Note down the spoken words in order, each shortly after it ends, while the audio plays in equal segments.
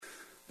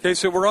Okay,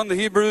 so we're on the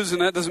Hebrews,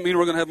 and that doesn't mean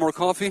we're going to have more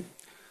coffee.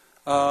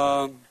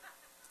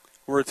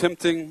 We're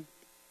attempting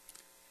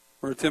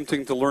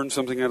to learn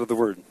something out of the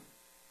Word.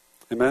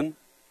 Amen?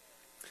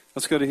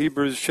 Let's go to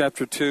Hebrews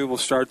chapter 2. We'll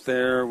start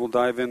there. We'll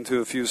dive into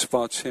a few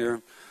spots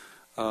here.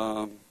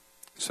 Some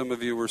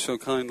of you were so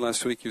kind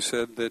last week, you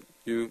said that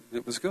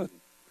it was good.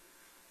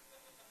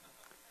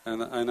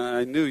 And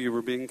I knew you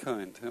were being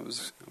kind. That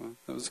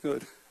was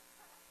good.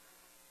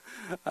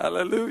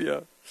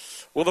 Hallelujah.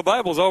 Well, the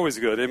Bible's always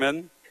good.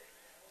 Amen?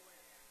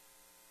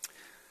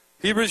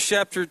 Hebrews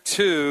chapter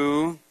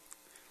 2,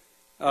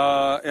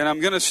 and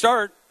I'm going to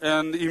start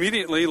and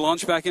immediately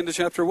launch back into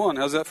chapter 1.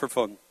 How's that for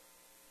fun?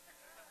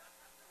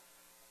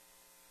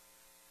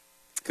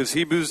 Because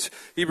Hebrews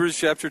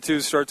chapter 2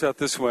 starts out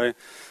this way.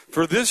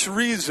 For this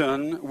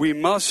reason, we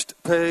must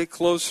pay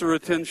closer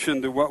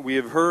attention to what we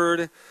have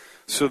heard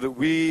so that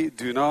we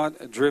do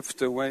not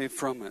drift away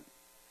from it.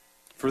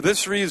 For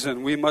this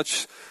reason, we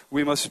must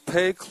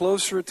pay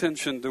closer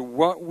attention to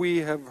what we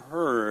have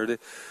heard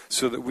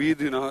so that we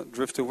do not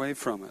drift away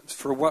from it.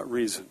 For what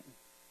reason?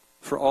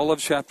 For all of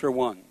chapter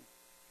 1.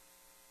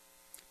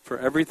 For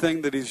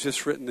everything that he's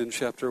just written in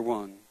chapter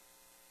 1.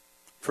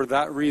 For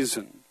that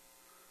reason.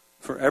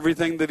 For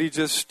everything that he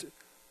just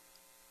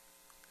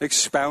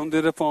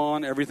expounded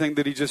upon, everything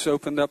that he just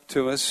opened up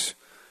to us.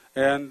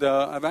 And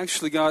I've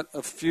actually got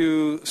a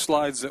few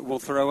slides that we'll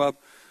throw up.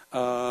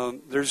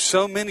 There's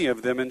so many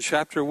of them in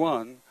chapter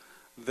 1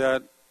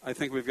 that I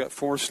think we've got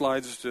 4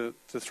 slides to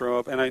throw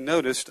up. And I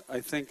noticed,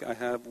 I think I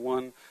have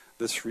one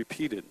that's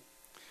repeated.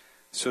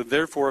 So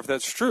therefore, if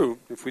that's true,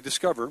 if we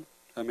discover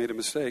I made a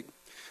mistake,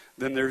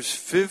 then there's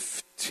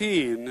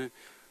 15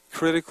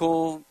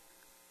 critical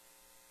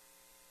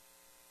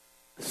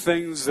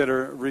things that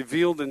are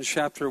revealed in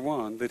chapter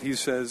 1 that he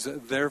says,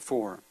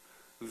 therefore.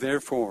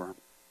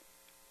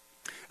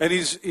 And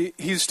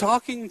he's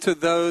talking to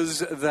those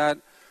that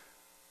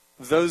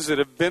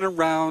have been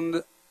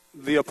around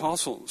the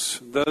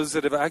apostles, those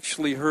that have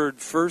actually heard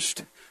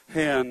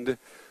firsthand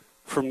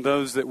from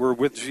those that were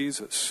with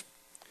Jesus.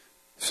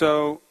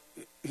 So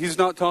he's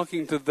not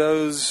talking to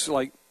those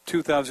like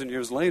 2,000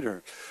 years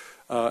later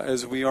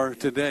as we are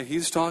today.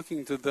 He's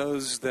talking to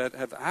those that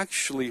have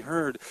actually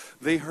heard.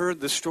 They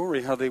heard the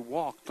story how they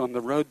walked on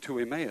the road to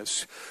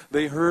Emmaus.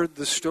 They heard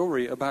the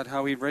story about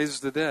how he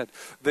raised the dead.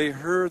 They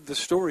heard the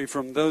story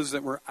from those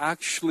that were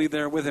actually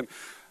there with him.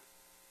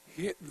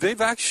 They've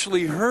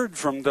actually heard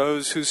from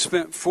those who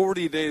spent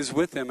 40 days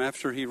with him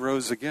after he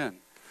rose again.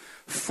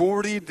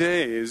 40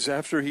 days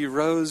after he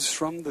rose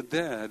from the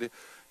dead,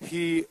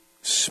 he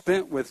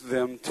spent with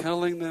them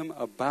telling them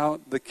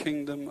about the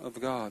kingdom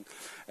of God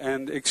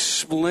and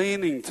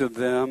explaining to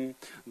them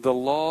the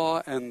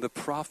law and the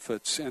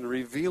prophets and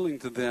revealing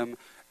to them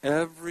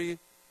every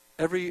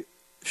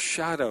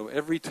shadow,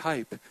 every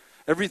type,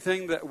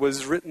 everything that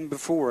was written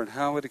before and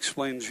how it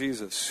explained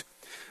Jesus.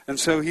 And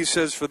so he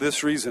says for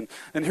this reason.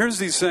 And here's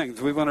these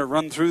things. We want to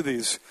run through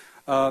these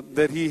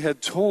that he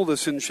had told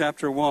us in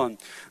chapter 1.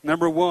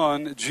 Number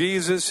 1,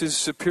 Jesus is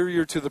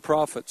superior to the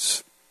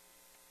prophets.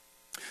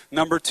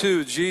 Number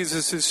 2,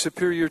 Jesus is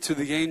superior to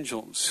the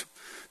angels.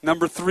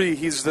 Number 3,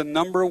 he's the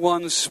number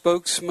 1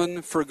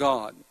 spokesman for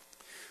God.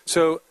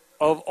 So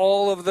of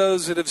all of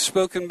those that have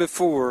spoken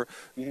before,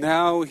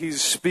 now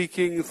he's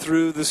speaking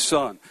through the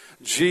Son.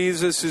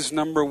 Jesus is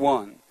number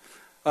 1.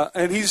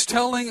 And he's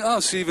telling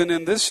us, even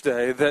in this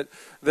day,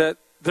 that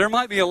there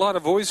might be a lot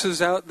of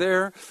voices out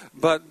there,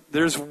 but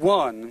there's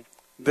one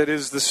that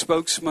is the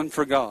spokesman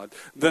for God.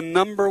 The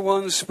number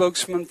 1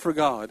 spokesman for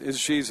God is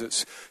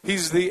Jesus.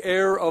 He's the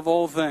heir of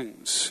all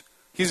things.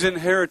 He's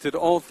inherited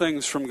all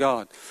things from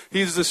God.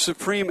 He's the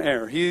supreme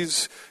heir. He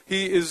is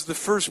the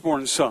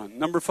firstborn son.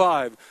 Number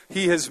 5,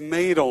 he has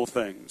made all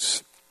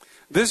things.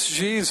 This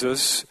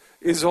Jesus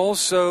is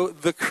also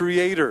the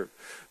creator.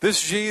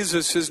 This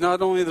Jesus is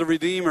not only the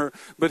Redeemer,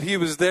 but he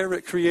was there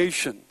at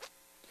creation.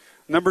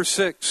 Number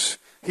 6,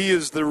 he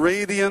is the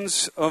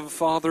radiance of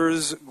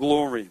Father's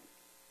glory.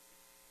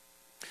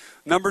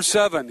 Number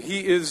 7,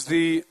 he is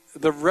the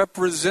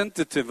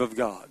representative of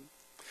God.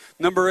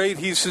 Number 8,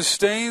 he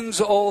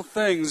sustains all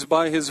things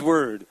by his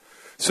word.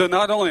 So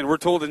not only, and we're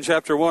told in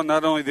chapter 1,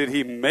 not only did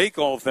he make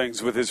all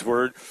things with his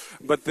word,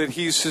 but that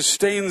he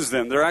sustains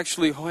them. They're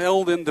actually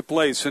held into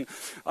place. And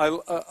I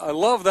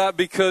love that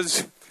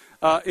because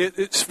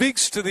it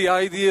speaks to the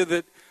idea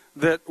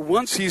that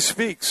once he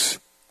speaks,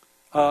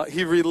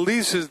 he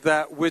releases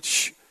that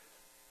which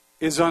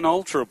is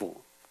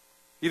unalterable.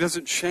 He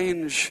doesn't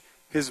change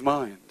his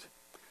mind.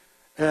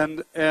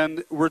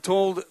 And we're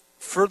told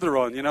further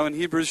on, in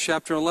Hebrews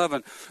chapter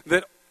 11,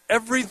 that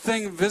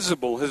everything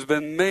visible has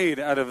been made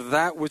out of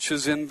that which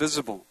is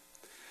invisible.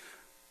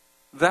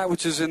 That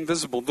which is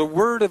invisible. The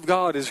Word of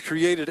God has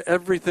created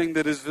everything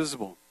that is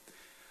visible.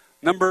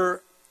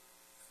 Number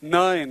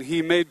 9,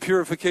 he made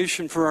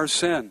purification for our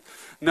sin.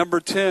 Number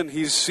 10,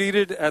 he's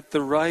seated at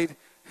the right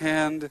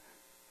hand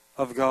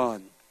of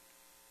God.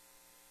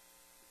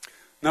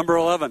 Number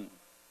 11,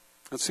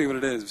 let's see what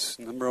it is.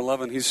 Number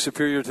 11, he's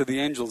superior to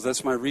the angels.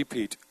 That's my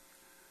repeat.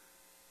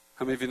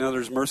 How many of you know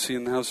there's mercy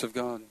in the house of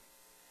God?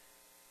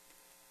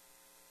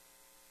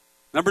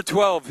 Number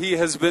 12, he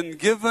has been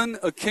given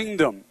a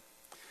kingdom.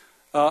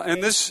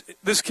 And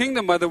this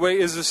kingdom, by the way,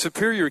 is a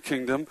superior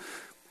kingdom.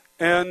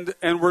 And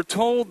we're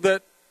told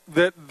that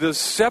the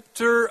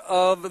scepter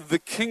of the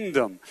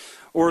kingdom,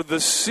 or the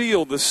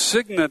seal, the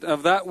signet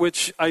of that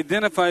which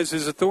identifies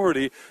his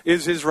authority,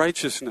 is his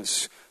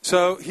righteousness.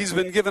 So he's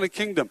been given a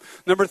kingdom.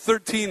 Number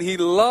 13, he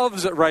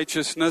loves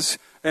righteousness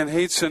and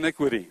hates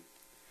iniquity.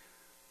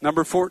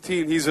 Number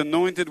 14, he's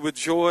anointed with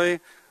joy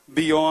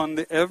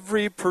beyond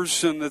every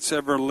person that's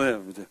ever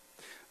lived.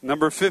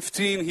 Number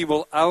 15, he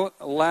will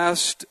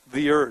outlast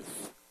the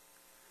earth.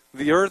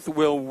 The earth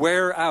will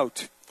wear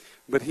out,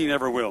 but he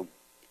never will.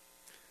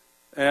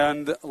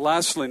 And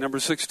lastly, number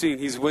 16,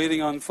 he's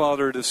waiting on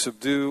Father to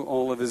subdue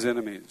all of his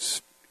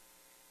enemies.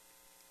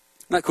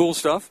 Isn't that cool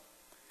stuff?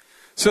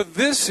 So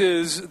this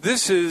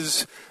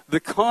is the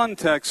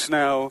context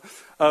now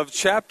of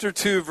chapter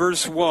 2,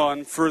 verse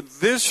 1. For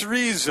this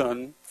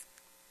reason,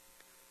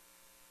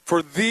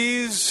 for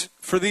these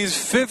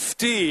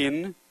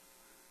 15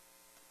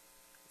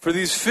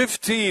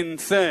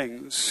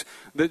 things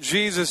that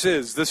Jesus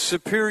is, the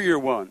superior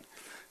one.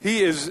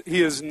 He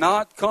is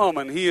not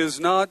common. He is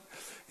not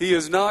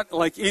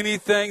like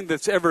anything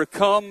that's ever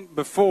come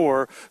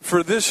before.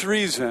 For this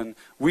reason,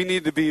 we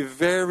need to be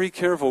very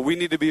careful. We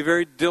need to be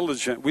very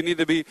diligent. We need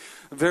to be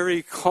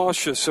very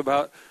cautious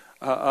about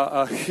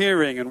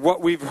hearing and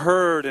what we've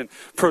heard, and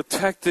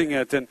protecting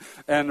it,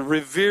 and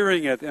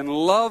revering it, and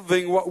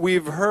loving what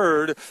we've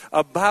heard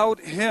about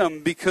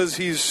him, because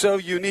he's so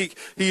unique.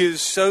 He is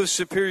so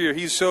superior.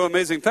 He's so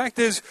amazing. Fact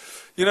is,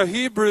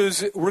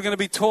 Hebrews, we're going to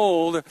be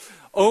told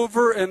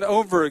over and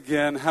over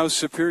again how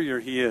superior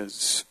he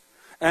is,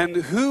 and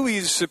who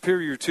he's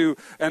superior to,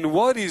 and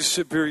what he's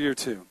superior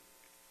to.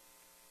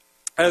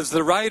 As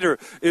the writer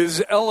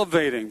is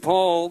elevating,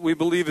 Paul, we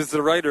believe, is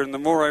the writer, and the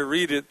more I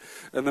read it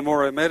and the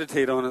more I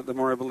meditate on it, the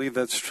more I believe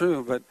that's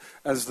true. But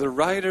as the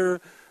writer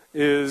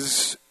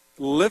is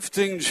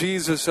lifting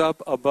Jesus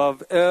up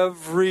above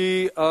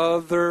every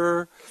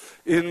other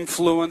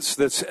influence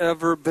that's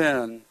ever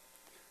been,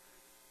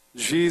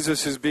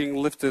 Jesus is being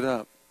lifted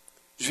up.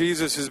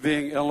 Jesus is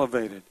being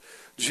elevated.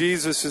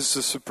 Jesus is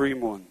the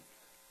supreme one.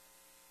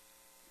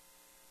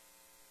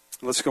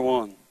 Let's go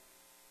on.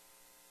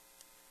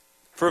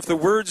 For if the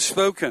word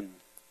spoken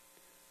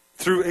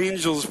through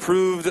angels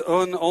proved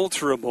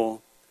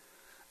unalterable,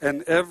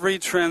 and every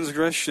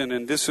transgression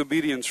and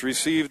disobedience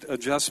received a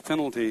just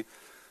penalty,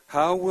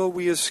 how will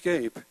we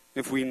escape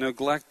if we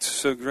neglect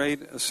so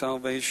great a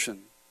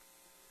salvation?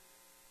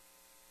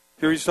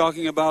 Here he's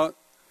talking about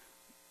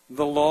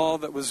the law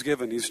that was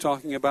given. He's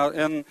talking about,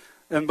 and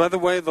by the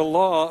way, the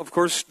law, of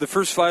course, the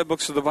first 5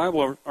 books of the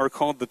Bible are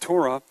called the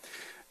Torah,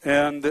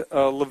 and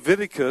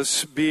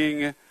Leviticus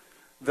being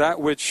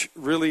that which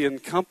really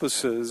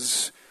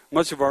encompasses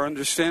much of our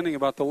understanding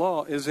about the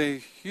law, is a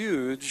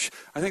huge,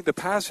 I think the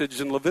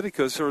passage in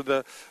Leviticus, or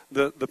the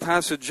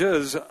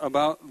passages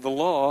about the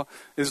law,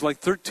 is like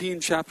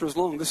 13 chapters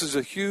long. This is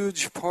a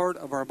huge part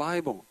of our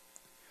Bible.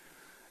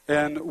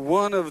 And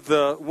one of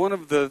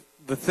the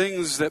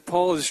things that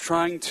Paul is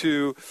trying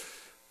to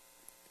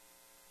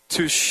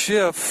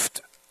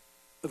shift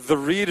the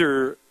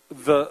reader,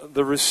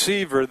 the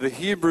receiver, the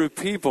Hebrew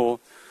people,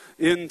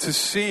 into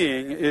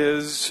seeing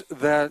is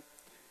that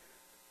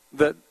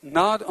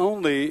not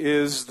only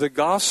is the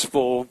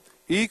gospel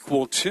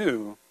equal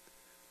to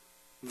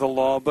the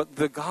law, but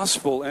the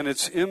gospel and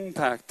its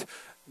impact,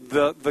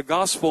 the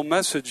gospel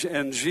message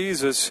and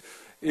Jesus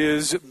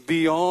is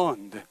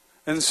beyond.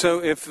 And so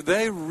if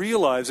they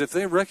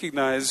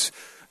recognize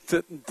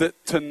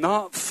that to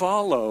not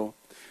follow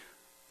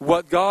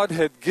what God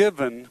had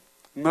given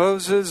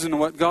Moses and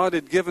what God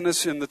had given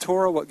us in the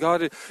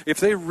Torah, if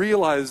they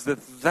realize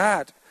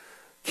that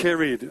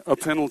carried a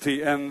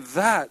penalty, and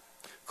that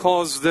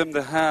caused them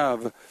to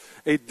have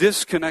a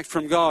disconnect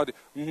from God,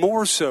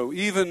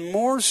 even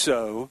more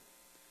so,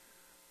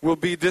 will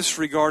be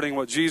disregarding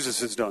what Jesus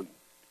has done.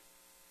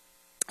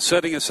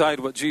 Setting aside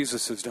what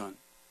Jesus has done.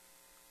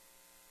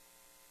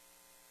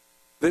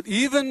 That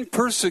even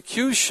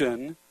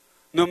persecution,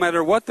 no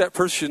matter what that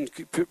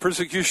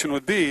persecution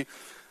would be,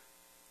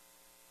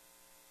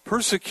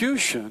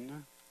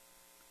 persecution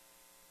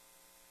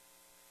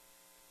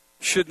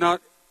should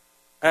not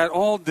at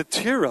all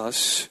deter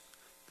us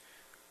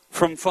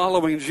from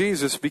following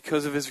Jesus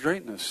because of his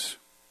greatness.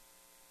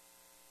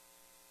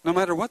 No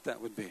matter what that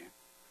would be.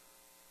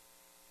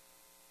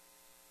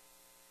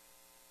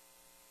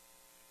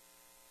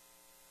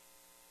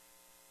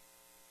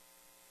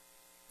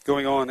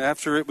 Going on,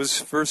 after it was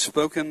first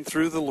spoken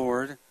through the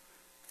Lord,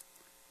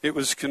 it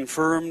was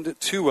confirmed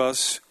to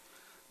us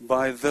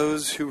by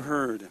those who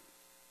heard.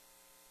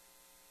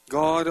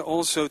 God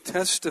also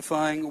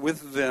testifying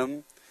with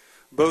them,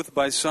 both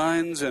by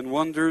signs and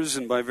wonders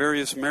and by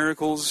various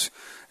miracles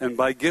and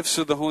by gifts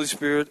of the Holy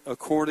Spirit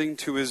according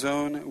to his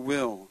own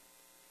will.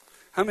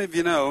 How many of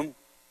you know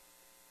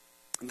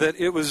that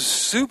it was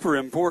super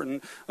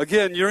important?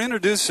 Again, you're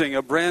introducing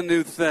a brand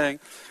new thing.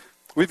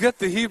 We've got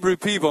the Hebrew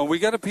people, and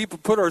we've got to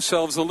put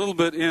ourselves a little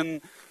bit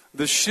in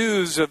the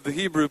shoes of the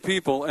Hebrew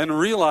people and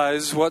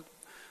realize what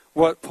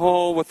what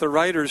the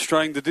writer is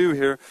trying to do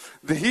here.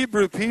 The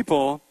Hebrew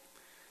people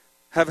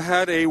have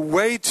had a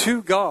way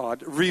to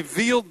God,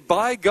 revealed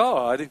by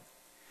God,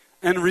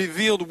 and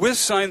revealed with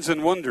signs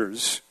and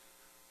wonders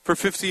for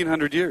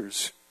 1,500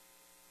 years.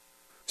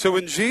 So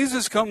when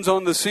Jesus comes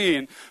on the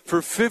scene,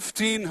 for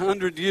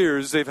 1,500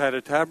 years they've had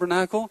a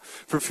tabernacle.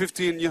 For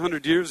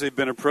 1,500 years they've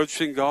been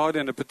approaching God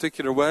in a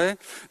particular way.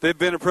 They've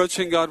been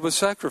approaching God with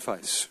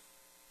sacrifice.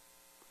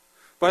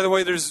 By the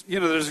way, there's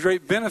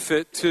great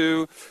benefit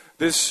to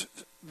this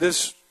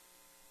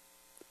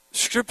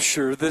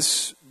scripture,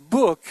 this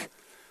book,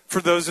 for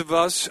those of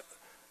us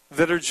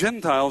that are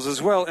Gentiles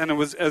as well. And it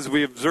was as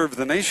we observe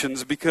the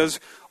nations, because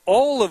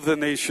all of the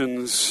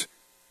nations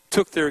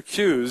took their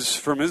cues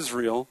from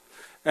Israel.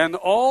 And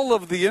all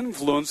of the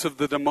influence of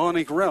the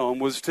demonic realm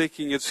was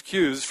taking its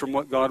cues from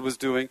what God was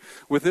doing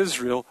with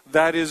Israel.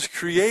 That is,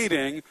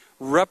 creating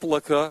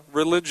replica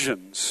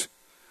religions.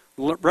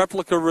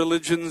 Replica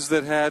religions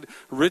that had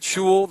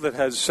ritual, that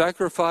had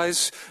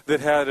sacrifice, that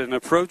had an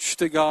approach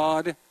to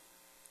God,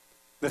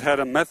 that had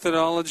a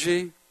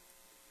methodology.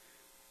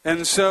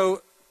 And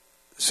so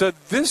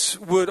this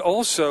would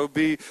also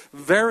be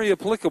very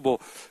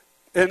applicable.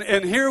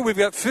 And here we've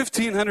got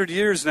 1,500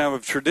 years now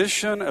of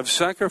tradition, of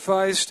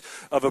sacrifice,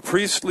 of a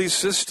priestly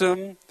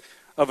system,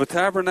 of a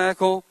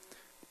tabernacle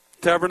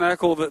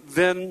that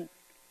then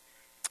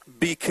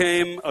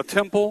became a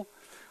temple.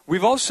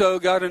 We've also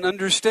got an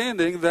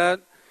understanding that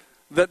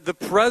the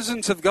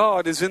presence of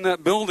God is in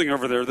that building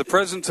over there. The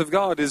presence of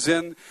God is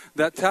in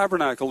that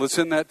tabernacle. It's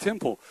in that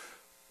temple.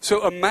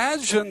 So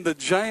imagine the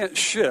giant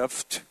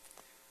shift.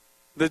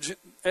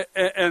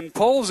 And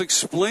Paul's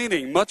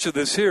explaining much of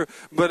this here,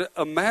 but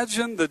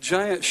imagine the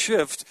giant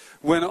shift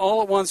when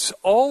all at once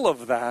all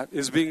of that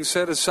is being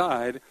set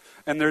aside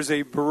and there's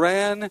a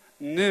brand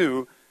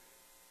new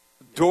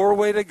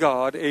doorway to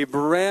God, a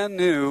brand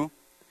new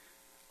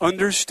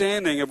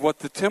understanding of what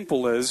the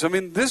temple is. I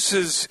mean, this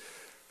is,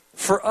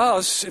 for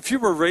us, if you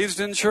were raised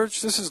in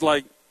church, this is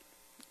like,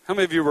 how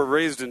many of you were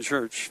raised in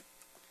church?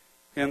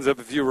 Hands up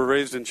if you were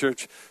raised in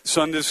church.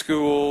 Sunday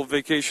school,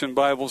 vacation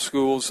Bible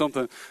school,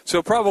 something.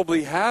 So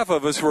probably half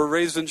of us were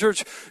raised in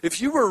church. If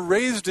you were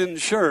raised in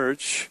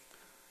church,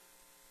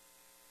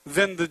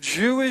 then the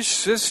Jewish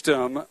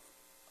system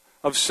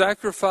of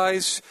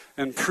sacrifice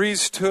and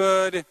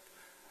priesthood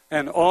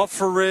and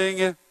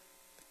offering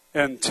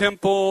and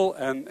temple,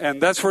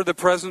 and that's where the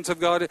presence of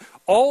God is,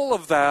 all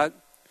of that,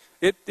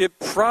 it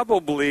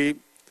probably,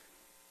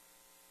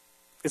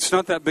 it's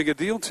not that big a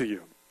deal to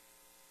you.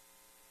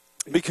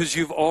 Because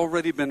you've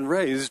already been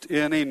raised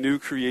in a new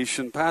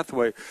creation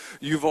pathway.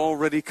 You've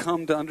already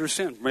come to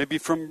understand. Maybe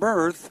from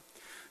birth,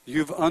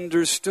 you've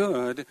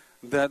understood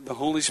that the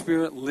Holy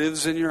Spirit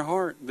lives in your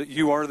heart, that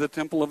you are the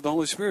temple of the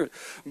Holy Spirit.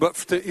 But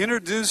to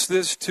introduce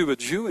this to a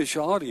Jewish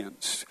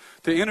audience,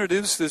 to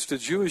introduce this to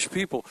Jewish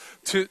people,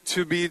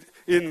 to be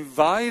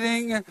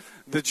inviting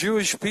the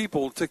Jewish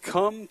people to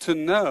come to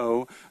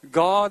know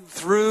God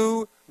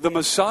through the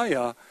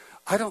Messiah,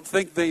 I don't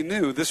think they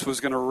knew this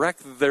was going to wreck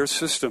their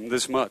system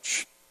this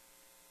much.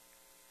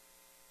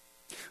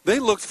 They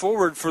looked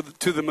forward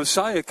to the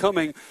Messiah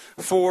coming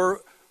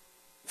for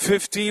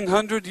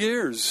 1,500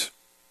 years,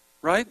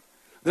 right?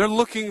 They're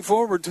looking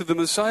forward to the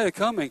Messiah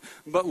coming,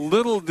 but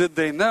little did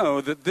they know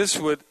that this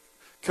would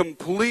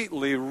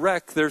completely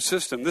wreck their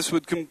system. This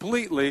would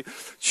completely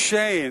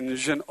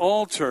change and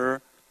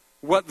alter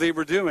what they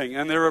were doing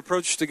and their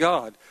approach to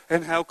God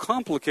and how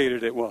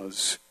complicated it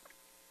was.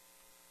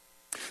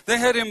 They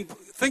had,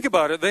 think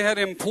about it, they had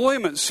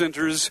employment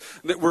centers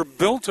that were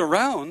built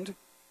around,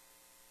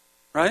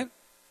 right?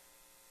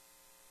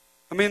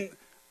 I mean,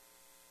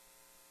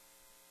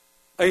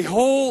 a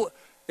whole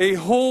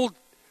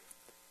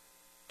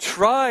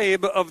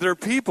tribe of their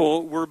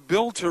people were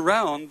built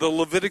around the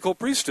Levitical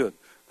priesthood.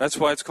 That's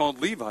why it's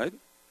called Levite,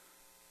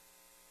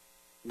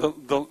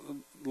 the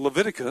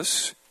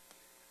Leviticus.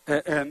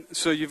 And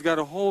so you've got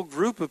a whole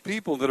group of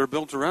people that are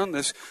built around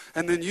this,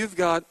 and then you've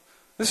got,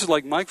 this is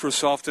like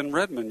Microsoft in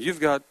Redmond. You've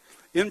got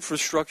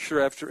infrastructure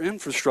after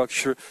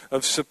infrastructure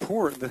of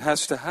support that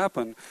has to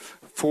happen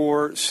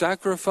for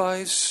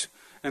sacrifice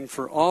and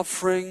for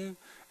offering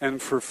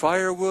and for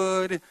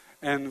firewood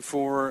and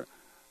for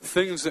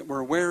things that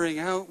were wearing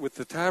out with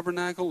the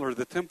tabernacle or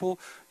the temple.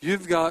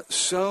 You've got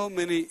so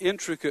many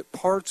intricate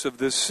parts of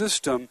this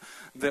system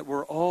that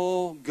were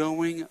all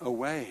going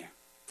away.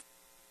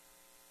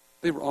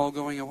 They were all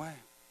going away.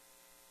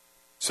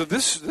 So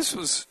this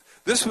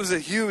was a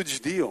huge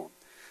deal.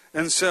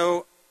 And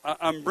so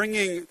I'm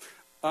bringing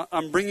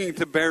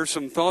to bear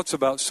some thoughts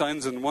about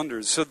signs and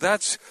wonders. So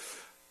that's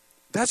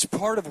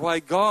part of why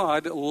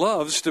God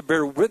loves to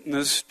bear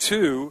witness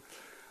to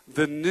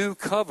the new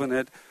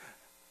covenant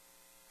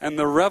and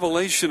the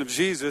revelation of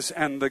Jesus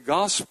and the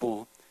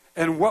gospel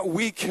and what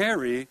we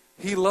carry.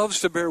 He loves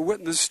to bear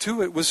witness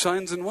to it with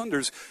signs and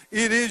wonders.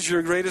 It is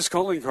your greatest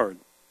calling card.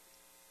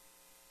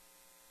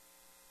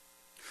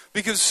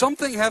 Because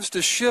something has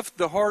to shift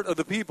the heart of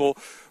the people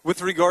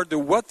with regard to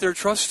what they're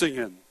trusting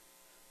in.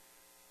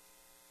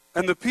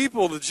 And the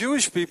people, the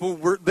Jewish people,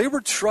 they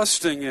were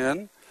trusting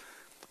in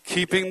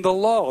keeping the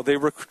law. They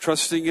were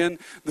trusting in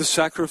the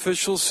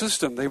sacrificial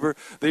system.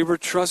 They were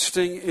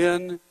trusting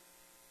in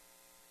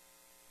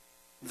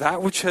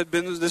that which had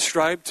been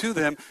described to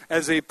them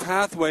as a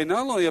pathway,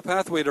 not only a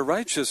pathway to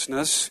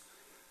righteousness,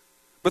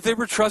 but they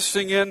were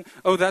trusting in,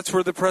 that's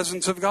where the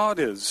presence of God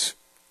is.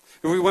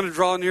 If we want to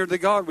draw near to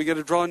God, we got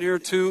to draw near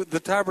to the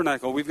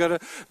tabernacle. We've got to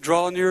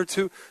draw near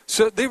to...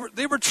 So they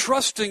were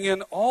trusting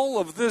in all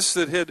of this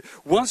that had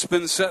once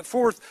been set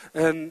forth,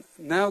 and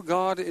now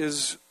God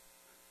is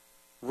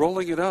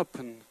rolling it up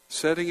and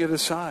setting it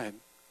aside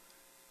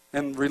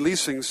and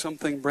releasing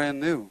something brand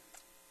new.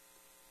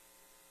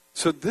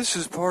 So this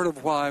is part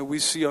of why we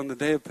see on the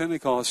day of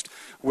Pentecost,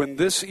 when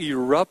this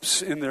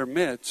erupts in their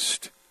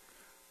midst,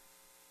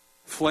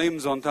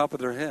 flames on top of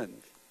their head.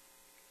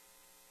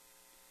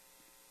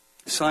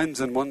 Signs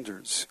and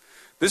wonders.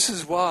 This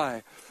is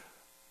why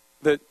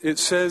that it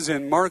says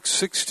in Mark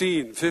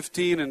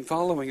 16:15 and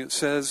following, it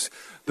says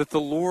that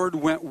the Lord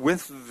went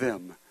with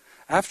them.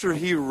 After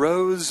he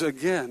rose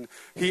again,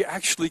 he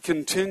actually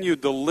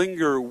continued to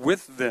linger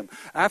with them.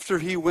 After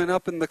he went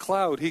up in the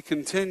cloud, he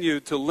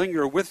continued to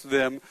linger with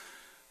them,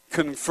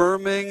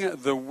 confirming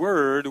the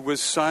word with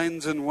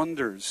signs and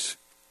wonders.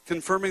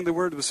 Confirming the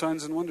word with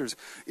signs and wonders.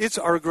 It's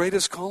our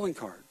greatest calling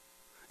card.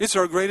 It's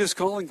our greatest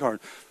calling card.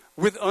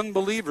 With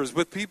unbelievers,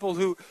 with people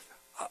who,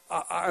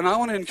 and I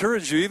want to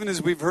encourage you, even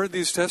as we've heard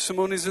these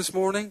testimonies this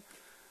morning,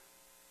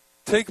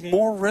 take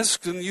more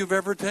risk than you've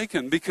ever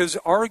taken, because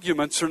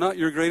arguments are not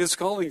your greatest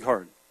calling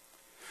card.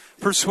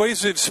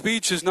 Persuasive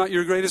speech is not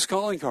your greatest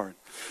calling card.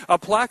 A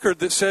placard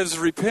that says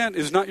repent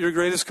is not your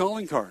greatest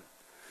calling card.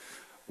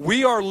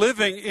 We are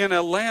living in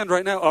a land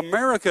right now.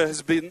 America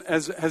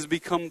has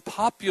become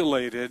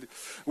populated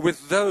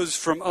with those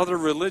from other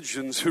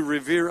religions who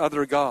revere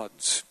other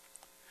gods.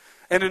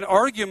 And an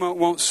argument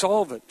won't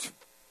solve it,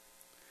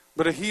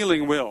 but a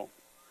healing will.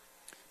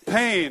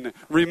 Pain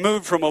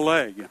removed from a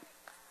leg.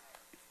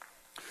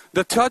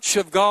 The touch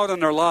of God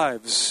in their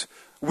lives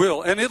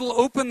will. And it'll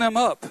open them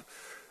up.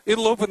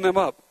 It'll open them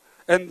up.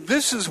 And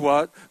this is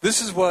what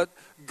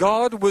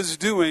God was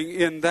doing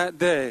in that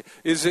day,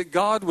 is that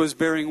God was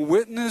bearing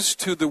witness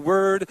to the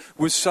word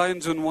with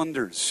signs and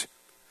wonders.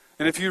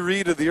 And if you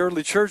read of the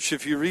early church,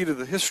 if you read of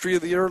the history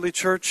of the early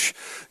church,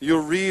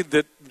 you'll read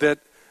that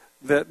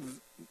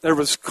there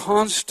was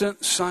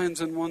constant signs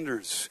and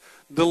wonders,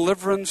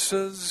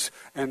 deliverances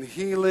and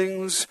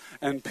healings,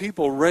 and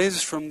people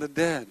raised from the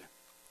dead.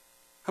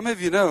 How many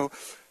of you know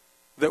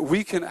that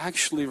we can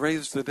actually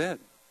raise the dead?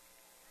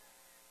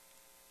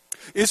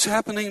 It's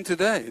happening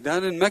today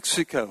down in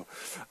Mexico.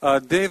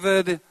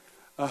 David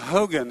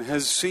Hogan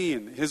has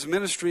seen his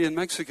ministry in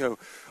Mexico.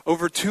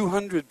 Over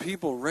 200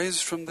 people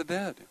raised from the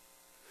dead.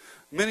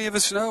 Many of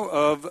us know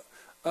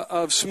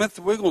of Smith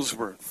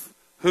Wigglesworth,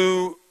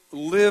 who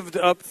lived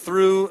up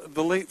through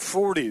the late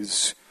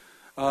 40s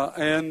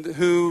and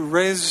who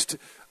raised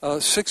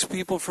 6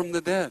 people from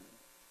the dead.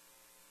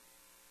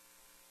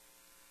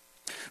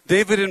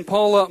 David and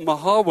Paula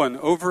Mahawan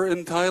over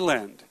in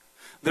Thailand,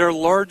 their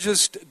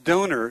largest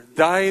donor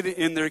died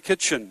in their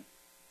kitchen.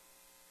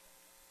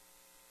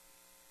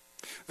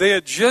 They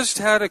had just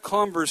had a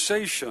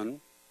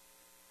conversation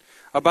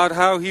about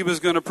how he was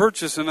going to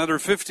purchase another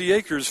 50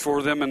 acres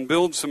for them and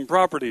build some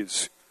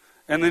properties.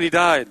 And then he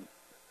died.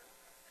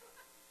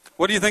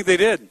 What do you think they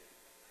did?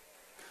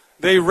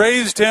 They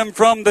raised him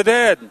from the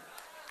dead.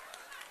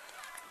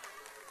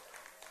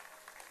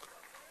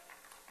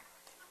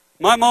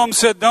 My mom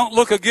said, don't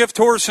look a gift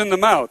horse in the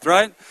mouth,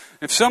 right?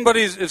 If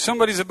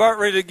somebody's about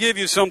ready to give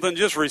you something,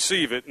 just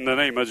receive it in the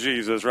name of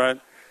Jesus, right?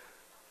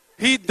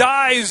 He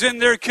dies in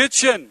their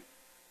kitchen.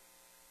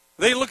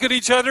 They look at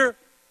each other.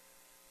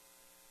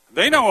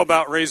 They know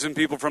about raising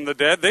people from the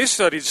dead. They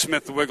studied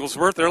Smith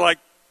Wigglesworth. They're like,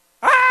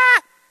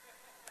 ah!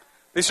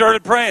 They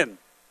started praying.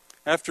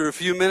 After a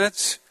few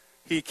minutes,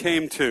 he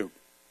came to.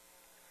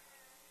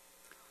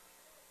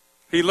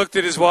 He looked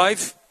at his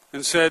wife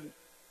and said,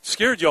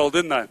 scared y'all,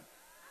 didn't I?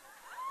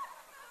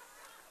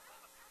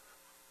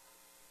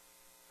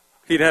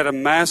 He'd had a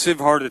massive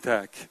heart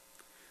attack.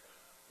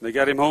 They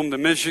got him home to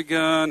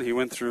Michigan. He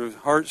went through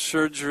heart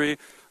surgery,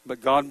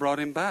 but God brought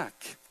him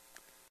back.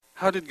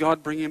 How did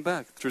God bring him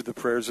back? Through the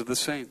prayers of the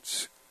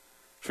saints.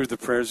 Through the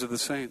prayers of the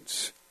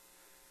saints.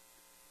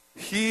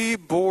 He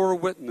bore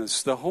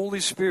witness, the Holy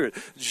Spirit,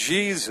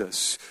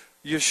 Jesus,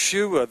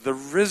 Yeshua, the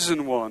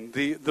risen one,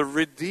 the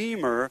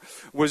Redeemer,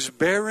 was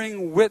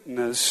bearing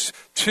witness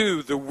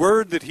to the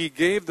word that he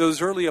gave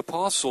those early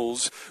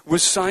apostles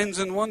with signs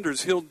and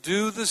wonders. He'll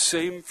do the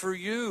same for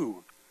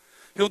you.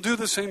 He'll do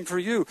the same for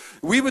you.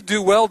 We would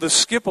do well to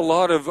skip a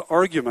lot of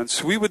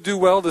arguments. We would do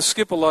well to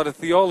skip a lot of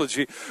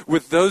theology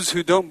with those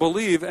who don't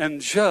believe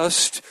and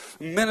just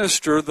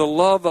minister the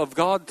love of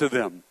God to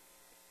them.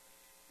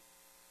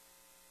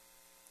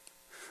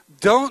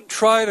 Don't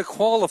try to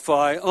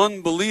qualify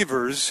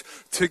unbelievers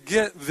to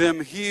get them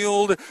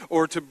healed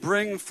or to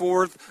bring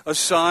forth a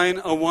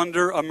sign, a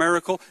wonder, a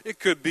miracle. It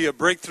could be a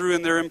breakthrough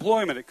in their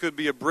employment. It could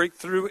be a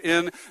breakthrough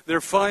in their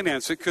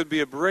finance. It could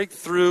be a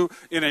breakthrough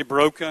in a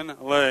broken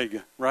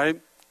leg,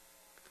 right?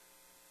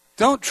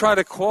 Don't try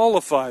to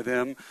qualify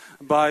them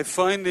by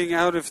finding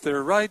out if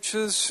they're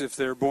righteous, if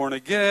they're born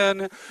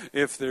again,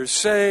 if they're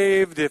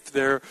saved, if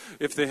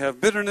they have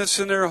bitterness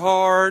in their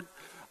heart.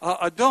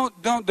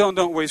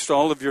 Don't waste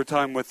all of your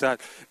time with that.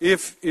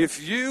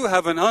 If you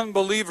have an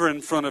unbeliever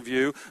in front of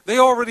you, they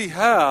already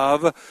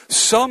have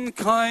some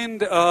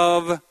kind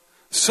of.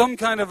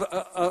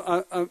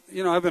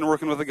 I've been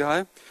working with a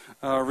guy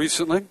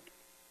recently,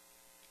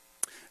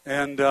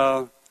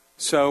 and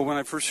so when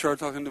I first started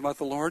talking about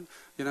the Lord,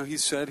 he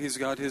said he's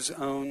got his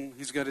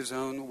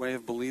own way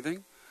of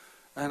believing,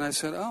 and I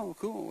said, "Oh,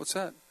 cool. What's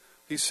that?"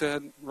 He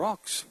said,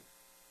 "Rocks."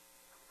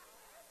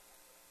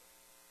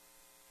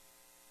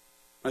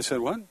 I said,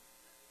 "What?"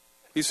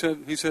 He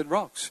said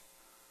rocks.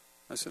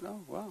 I said,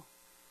 "Oh, wow.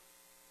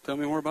 Tell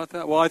me more about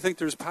that." "Well, I think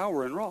there's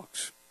power in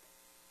rocks."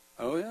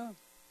 "Oh, yeah.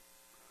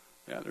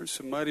 Yeah, there's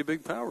some mighty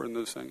big power in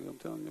those things, I'm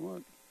telling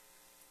you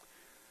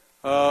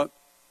what.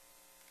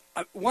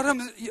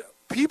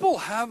 People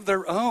have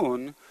their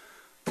own,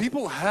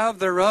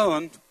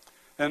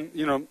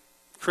 and,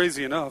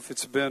 crazy enough,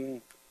 it's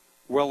been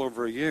well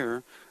over a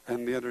year,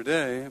 and the other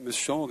day, Miss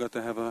Scholl got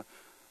to have a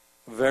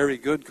very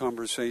good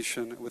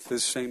conversation with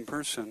this same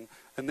person,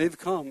 and they've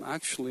come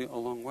actually a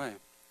long way.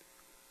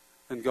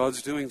 And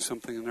God's doing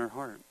something in their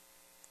heart.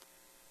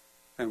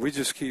 And we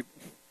just keep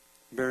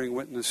bearing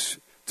witness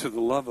to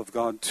the love of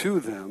God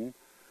to them,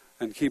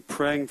 and keep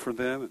praying for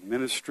them and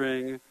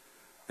ministering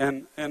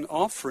and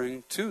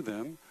offering to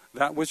them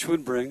that which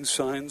would bring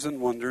signs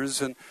and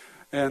wonders and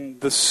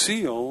the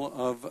seal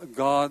of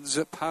God's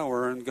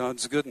power and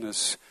God's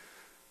goodness.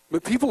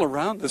 But people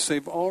around us,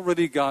 they've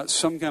already got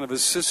some kind of a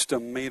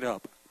system made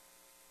up.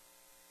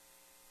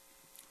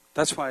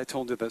 That's why I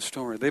told you that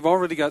story. They've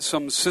already got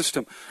some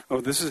system.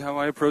 Oh, this is how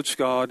I approach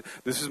God.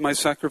 This is my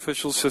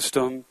sacrificial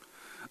system.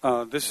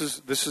 This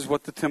is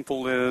what the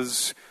temple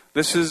is.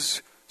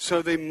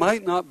 So they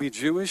might not be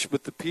Jewish,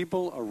 but the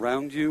people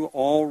around you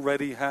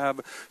already have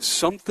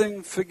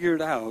something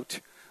figured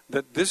out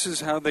that this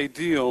is how they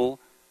deal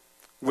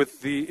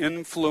with the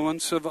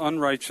influence of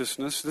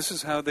unrighteousness. This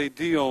is how they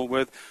deal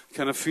with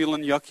kind of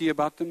feeling yucky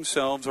about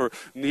themselves or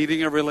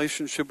needing a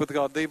relationship with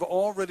God. They've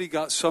already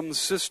got some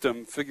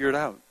system figured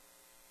out.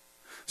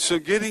 So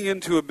getting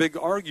into a big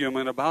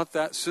argument about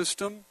that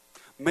system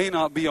may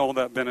not be all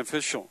that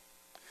beneficial.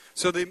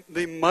 So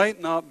they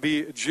might not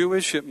be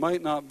Jewish, it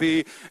might not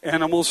be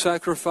animal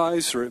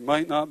sacrifice, or it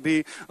might not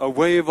be a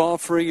wave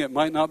offering, it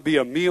might not be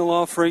a meal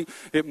offering,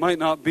 it might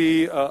not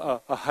be a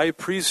high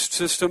priest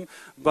system,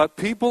 but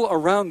people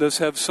around us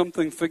have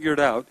something figured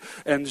out,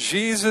 and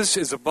Jesus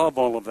is above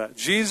all of that.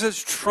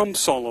 Jesus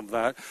trumps all of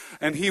that,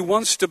 and He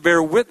wants to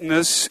bear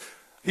witness.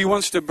 He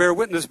wants to bear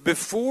witness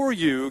before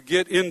you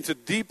get into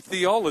deep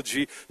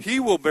theology.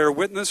 He will bear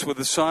witness with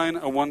a sign,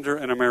 a wonder,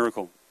 and a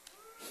miracle.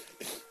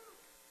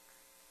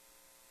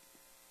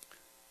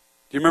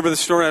 Do you remember the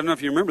story? I don't know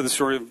if you remember the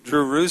story of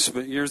Drew Roos,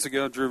 but years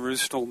ago, Drew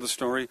Roos told the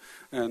story.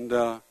 And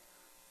a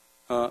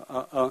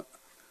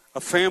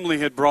family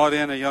had brought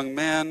in a young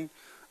man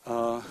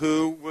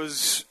who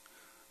was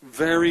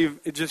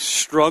just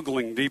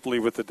struggling deeply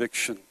with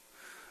addiction.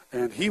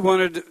 And he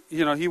wanted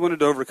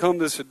to overcome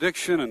this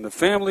addiction, and the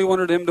family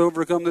wanted him to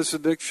overcome this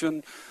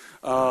addiction.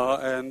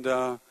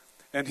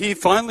 And he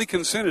finally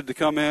consented to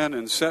come in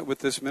and sit with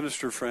this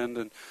minister friend.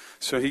 And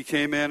so he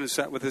came in and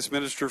sat with this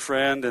minister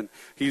friend, and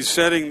he's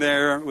sitting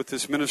there with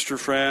this minister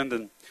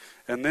friend,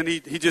 and then he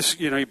just,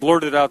 he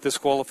blurted out this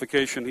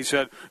qualification. He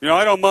said,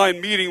 I don't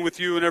mind meeting with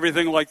you and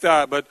everything like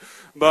that, but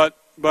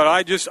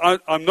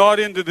I'm not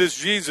into this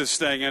Jesus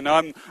thing, and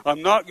I'm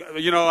not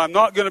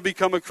going to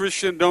become a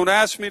Christian. Don't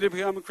ask me to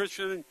become a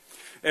Christian,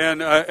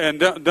 and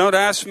don't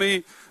ask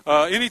me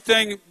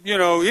anything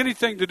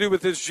to do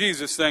with this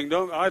Jesus thing.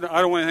 I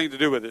don't want anything to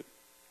do with it.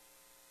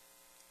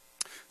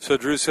 So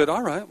Drew said,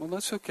 "All right, well,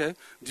 that's okay.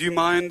 Do you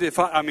mind if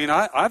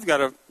I've got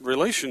a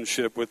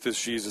relationship with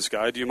this Jesus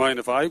guy. Do you mind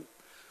if if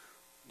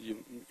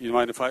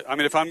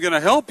I'm going to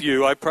help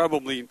you, I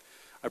probably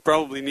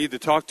need to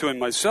talk to him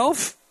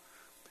myself.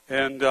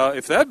 And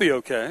if that'd be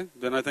okay,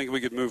 then I think we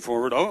could move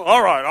forward." "Oh,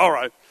 all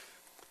right.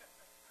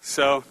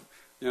 So,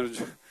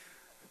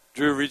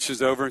 Drew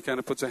reaches over and kind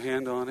of puts a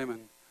hand on him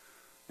and,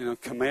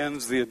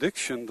 commands the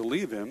addiction to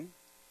leave him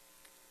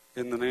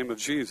in the name of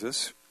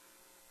Jesus.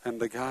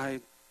 And the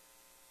guy,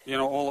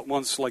 all at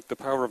once, like the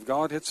power of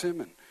God hits him,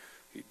 and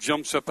he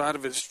jumps up out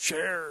of his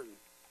chair.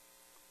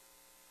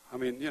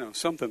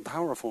 Something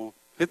powerful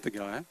hit the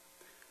guy.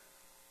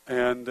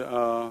 And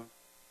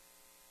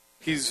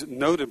he's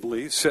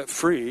notably set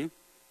free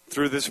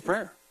through this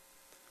prayer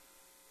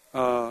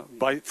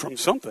from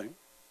something.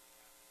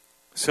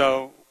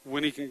 So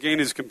when he can gain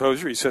his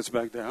composure, he sits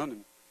back down,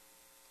 and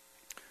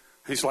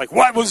he's like,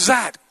 "What was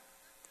that?"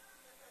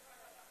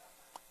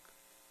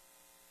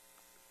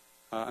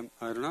 I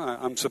don't know.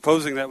 I'm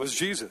supposing that was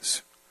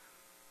Jesus.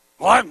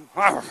 What?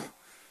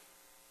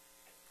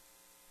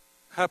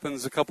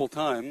 Happens a couple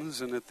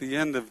times, and at the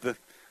end of the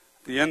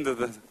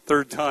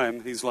third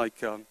time, he's like,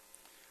 "Tell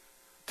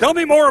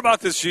me more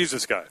about this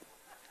Jesus guy."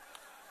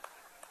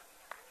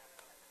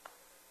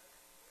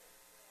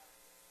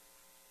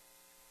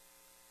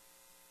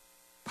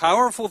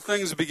 powerful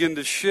things begin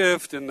to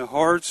shift in the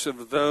hearts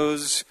of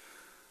those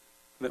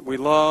that we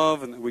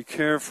love and that we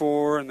care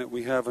for and that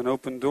we have an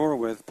open door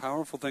with.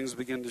 Powerful things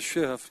begin to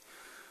shift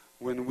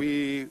when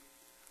we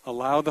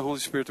allow the Holy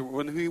Spirit to,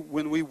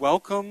 when we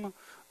welcome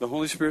the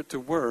Holy Spirit to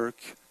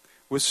work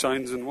with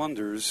signs and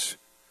wonders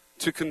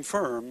to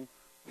confirm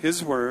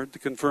His Word, to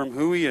confirm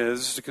who He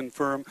is, to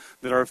confirm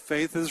that our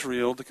faith is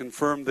real, to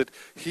confirm that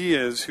He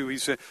is who He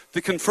said, to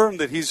confirm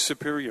that He's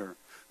superior.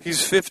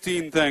 He's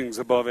 15 things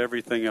above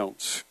everything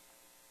else.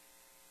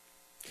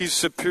 He's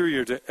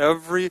superior to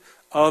every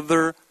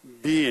other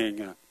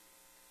being.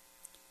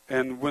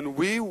 And when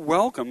we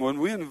welcome, when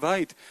we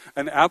invite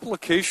an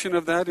application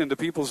of that into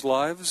people's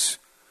lives,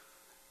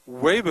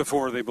 way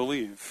before they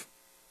believe,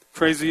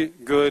 crazy,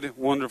 good,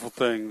 wonderful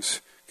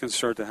things can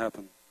start to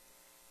happen.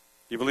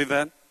 You believe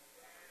that?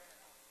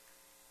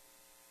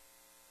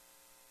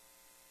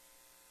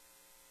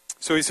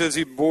 So he says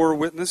he bore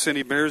witness and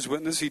he bears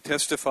witness. He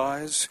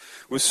testifies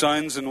with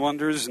signs and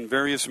wonders and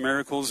various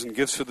miracles and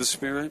gifts of the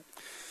Spirit.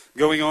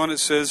 Going on, it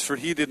says, for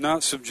he did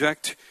not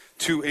subject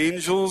to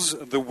angels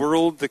the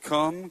world to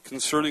come,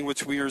 concerning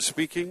which we are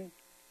speaking.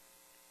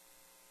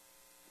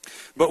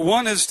 But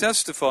one has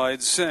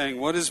testified, saying,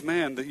 what is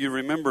man that you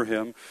remember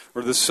him,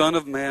 or the Son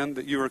of Man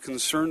that you are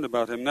concerned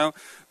about him? Now,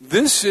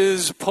 this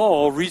is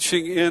Paul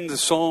reaching into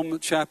Psalm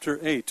chapter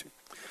 8.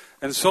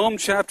 And Psalm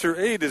chapter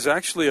 8 is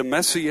actually a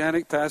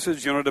messianic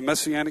passage. You know what a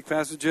messianic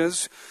passage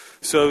is?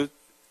 So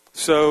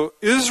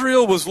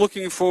Israel was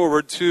looking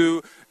forward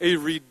to a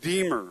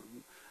redeemer,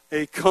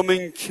 a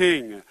coming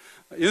king.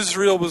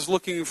 Israel was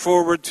looking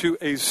forward to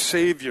a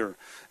savior.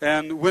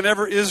 And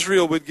whenever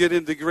Israel would get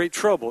into great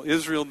trouble,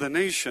 Israel the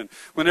nation,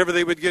 whenever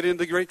they would get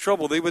into great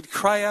trouble, they would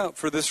cry out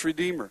for this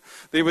redeemer.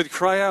 They would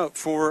cry out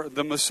for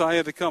the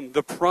Messiah to come,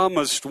 the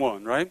promised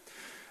one, right?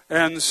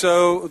 And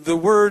so the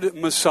word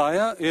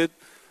Messiah, it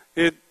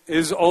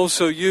is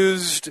also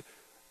used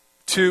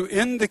to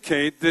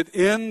indicate that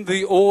in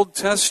the Old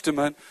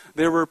Testament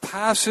there were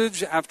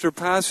passage after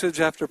passage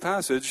after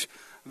passage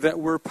that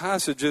were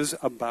passages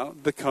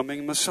about the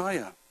coming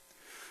Messiah.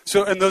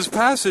 So, and those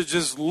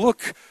passages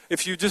look,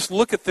 if you just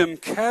look at them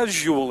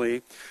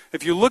casually,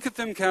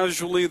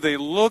 they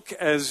look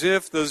as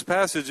if those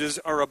passages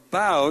are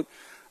about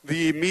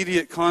the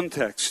immediate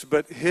context.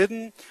 But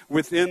hidden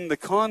within the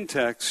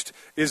context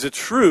is a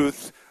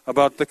truth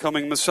about the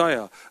coming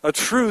Messiah, a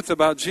truth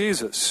about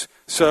Jesus.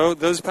 So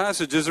those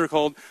passages are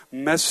called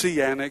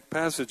messianic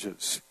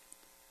passages.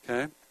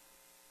 Okay?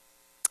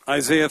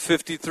 Isaiah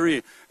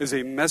 53 is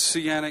a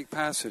messianic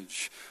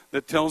passage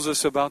that tells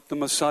us about the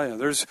Messiah.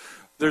 There's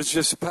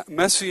just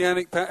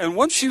messianic, and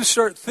once you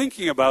start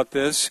thinking about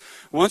this,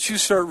 once you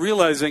start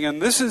realizing,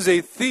 and this is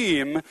a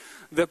theme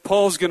that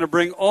Paul's going to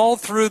bring all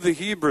through the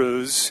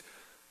Hebrews,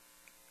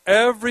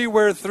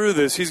 everywhere through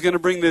this, he's going to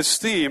bring this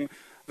theme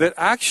that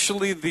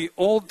actually the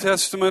Old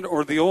Testament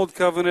or the Old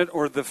Covenant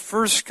or the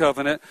First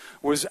Covenant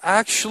was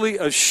actually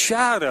a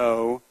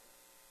shadow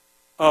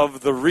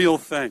of the real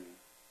thing.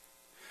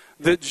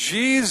 That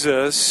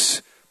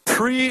Jesus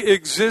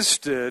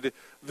pre-existed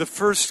the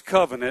First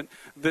Covenant,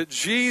 that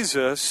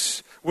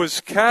Jesus was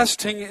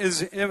casting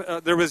his,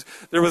 there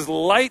was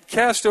light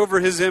cast over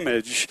his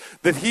image,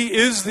 that he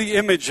is the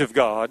image of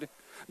God,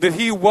 that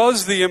he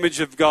was the image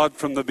of God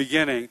from the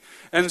beginning.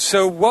 And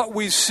so what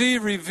we see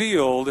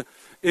revealed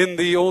in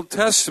the Old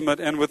Testament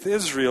and with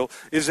Israel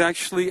is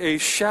actually a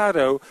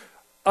shadow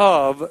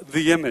of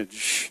the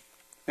image.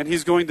 And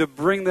he's going to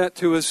bring that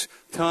to us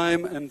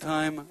time and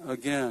time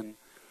again.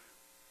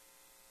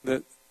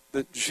 That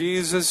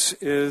Jesus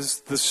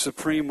is the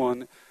supreme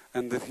one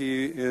and that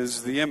he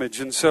is the image.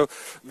 And so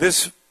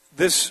this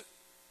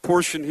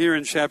portion here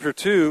in chapter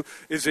 2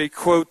 is a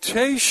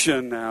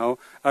quotation now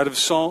out of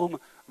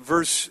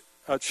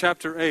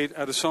chapter 8,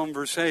 out of Psalm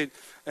verse 8.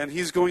 And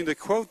he's going to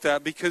quote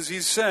that because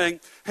he's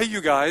saying, hey,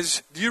 you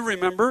guys, do you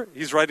remember?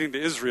 He's writing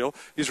to Israel.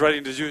 He's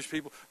writing to Jewish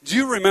people. Do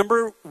you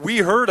remember we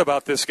heard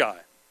about this guy?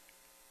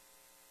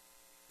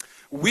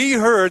 We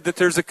heard that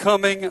there's a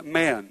coming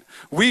man.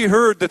 We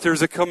heard that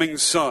there's a coming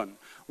son.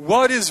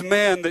 What is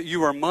man that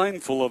you are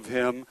mindful of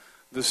him?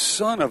 The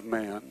Son of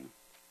Man,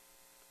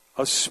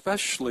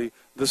 especially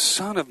the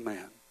Son of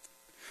Man.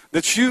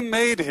 That you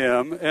made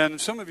him,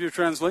 and some of your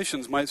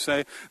translations might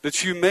say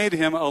that you made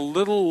him a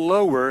little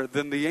lower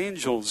than the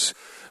angels.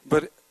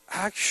 But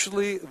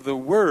actually the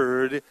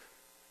word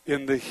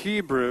in the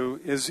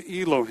Hebrew is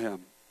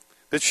Elohim.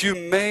 That you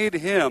made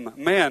him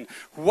man.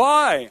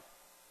 Why?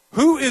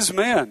 Who is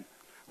man?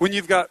 When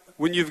you've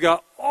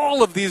got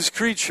all of these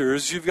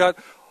creatures, you've got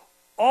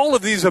all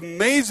of these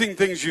amazing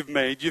things you've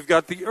made. You've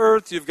got the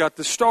earth, you've got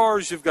the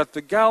stars, you've got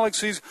the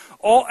galaxies,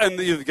 and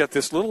you've got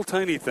this little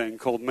tiny thing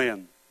called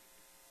man.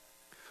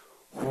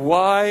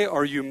 Why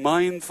are you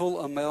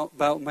mindful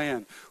about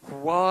man?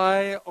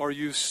 Why are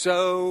you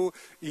so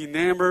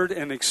enamored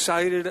and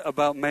excited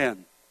about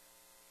man?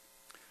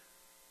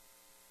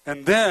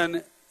 And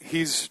then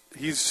he's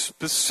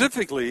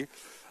specifically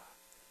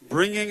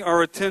bringing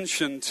our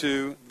attention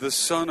to the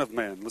Son of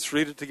Man. Let's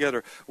read it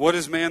together. What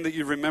is man that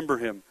you remember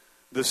him?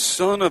 the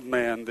Son of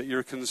Man, that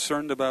you're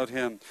concerned about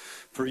him.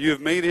 For you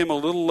have made him a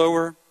little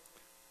lower,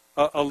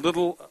 a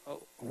little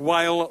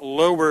while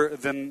lower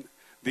than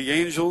the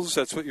angels.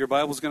 That's what your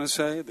Bible's going to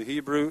say. The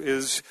Hebrew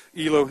is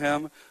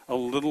Elohim, a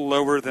little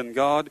lower than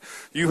God.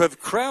 You have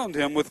crowned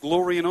him with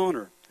glory and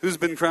honor. Who's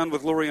been crowned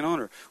with glory and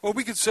honor? Well,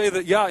 we could say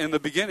that, in the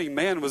beginning,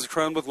 man was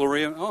crowned with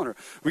glory and honor.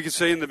 We could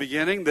say in the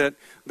beginning that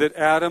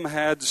Adam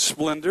had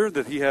splendor,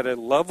 that he had a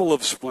level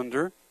of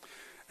splendor,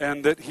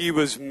 and that he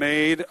was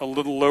made a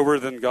little lower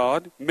than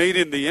God, made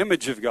in the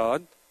image of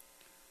God.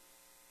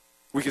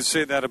 We could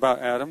say that about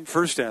Adam,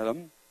 first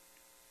Adam.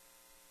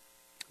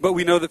 But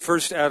we know that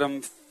first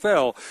Adam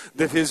fell,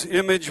 that his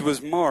image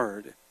was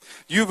marred.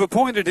 You've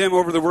appointed him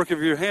over the work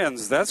of your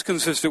hands. That's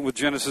consistent with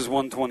Genesis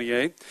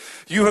 1:28.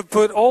 You have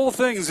put all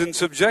things in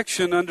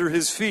subjection under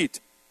his feet.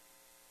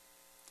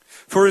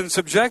 For in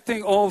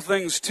subjecting all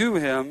things to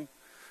him,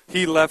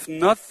 he left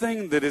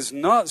nothing that is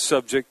not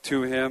subject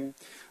to him.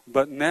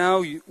 But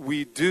now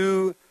we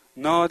do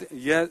not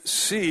yet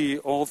see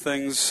all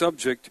things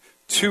subject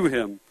to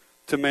him,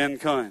 to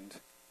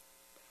mankind.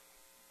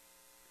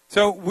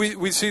 So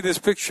we see this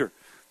picture.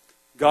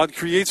 God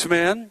creates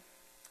man.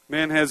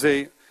 Man has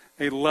a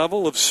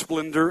level of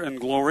splendor and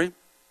glory.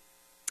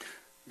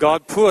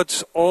 God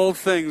puts all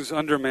things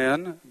under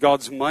man.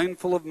 God's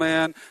mindful of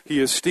man.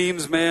 He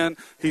esteems man.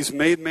 He's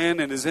made man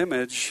in his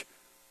image.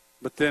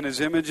 But then his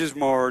image is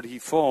marred. He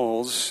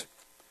falls.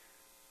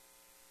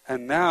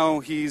 And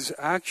now he's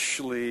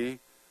actually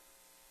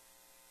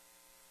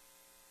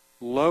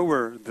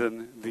lower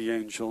than the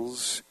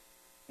angels,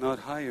 not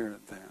higher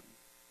than.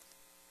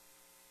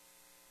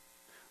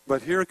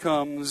 But here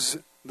comes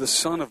the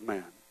Son of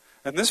Man.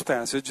 And this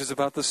passage is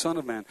about the Son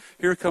of Man.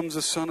 Here comes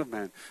the Son of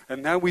Man.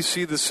 And now we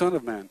see the Son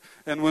of Man.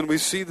 And when we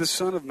see the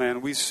Son of Man,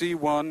 we see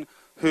one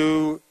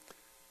who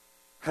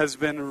has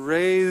been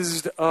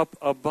raised up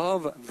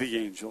above the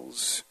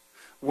angels.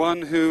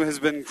 One who has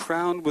been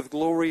crowned with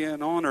glory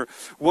and honor.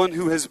 One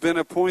who has been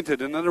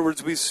appointed. In other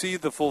words, we see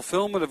the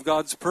fulfillment of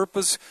God's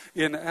purpose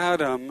in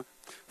Adam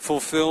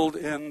fulfilled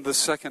in the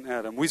second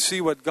Adam. We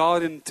see what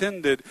God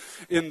intended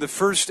in the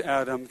first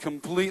Adam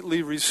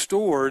completely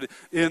restored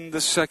in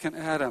the second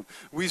Adam.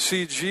 We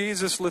see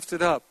Jesus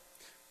lifted up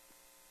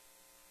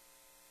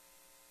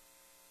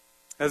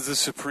as the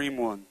supreme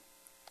one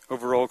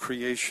over all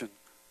creation.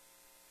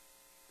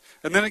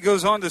 And then it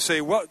goes on to say,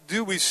 what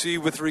do we see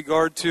with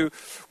regard to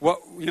what,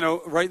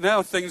 right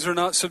now things are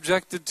not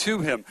subjected to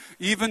him.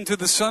 Even to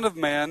the Son of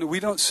Man, we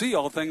don't see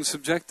all things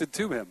subjected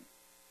to him.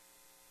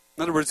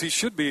 In other words, he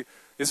should be.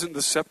 Isn't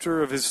the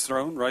scepter of his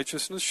throne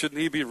righteousness?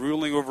 Shouldn't he be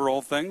ruling over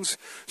all things?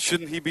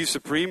 Shouldn't he be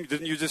supreme?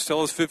 Didn't you just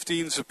tell us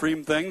 15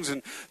 supreme things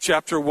in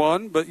chapter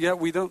 1? But yet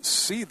we don't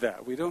see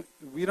that. We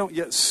don't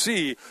yet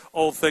see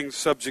all things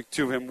subject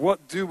to him.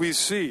 What do we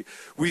see?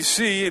 We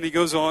see, and he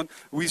goes on,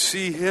 we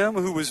see him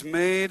who was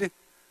made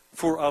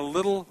for a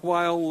little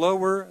while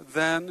lower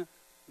than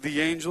the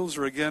angels,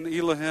 or again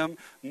Elohim,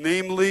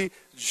 namely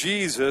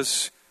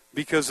Jesus,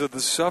 because of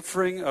the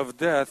suffering of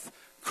death,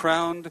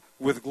 crowned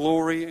with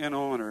glory and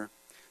honor,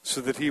 so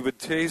that he would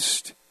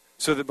taste,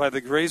 so that by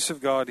the grace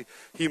of God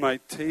he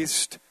might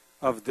taste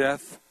of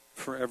death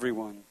for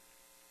everyone.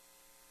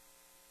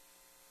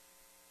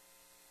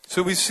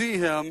 So we see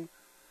him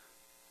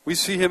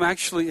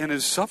actually in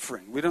his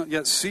suffering. We don't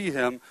yet see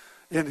him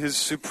in his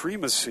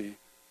supremacy,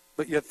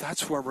 but yet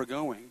that's where we're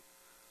going.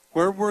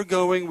 Where we're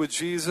going with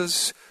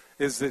Jesus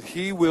is that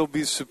he will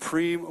be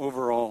supreme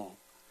over all.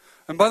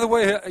 And by the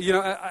way,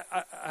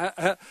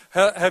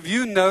 have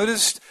you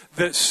noticed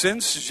that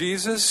since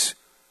Jesus,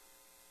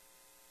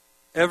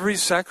 every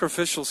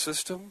sacrificial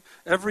system,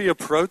 every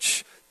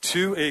approach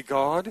to a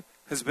God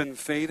has been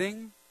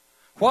fading?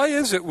 Why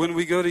is it when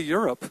we go to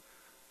Europe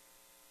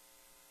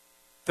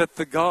that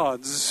the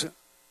gods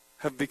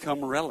have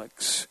become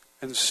relics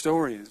and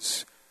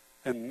stories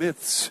and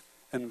myths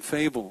and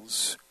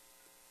fables?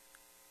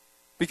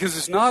 Because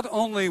it's not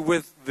only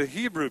with the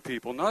Hebrew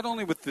people, not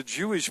only with the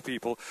Jewish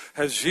people,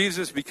 has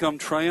Jesus become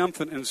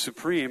triumphant and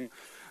supreme,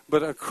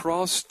 but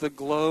across the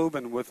globe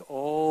and with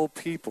all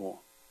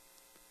people,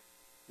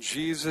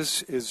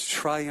 Jesus is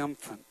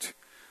triumphant.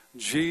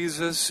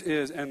 Jesus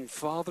is, and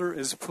Father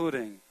is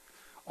putting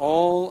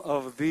all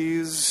of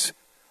these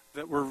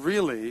that were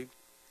really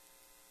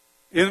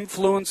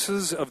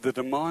influences of the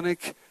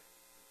demonic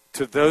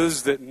to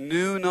those that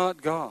knew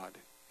not God.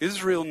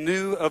 Israel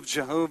knew of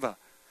Jehovah.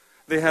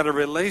 They had a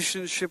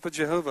relationship with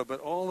Jehovah, but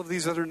all of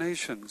these other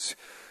nations,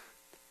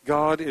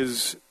 God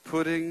is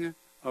putting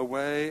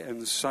away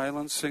and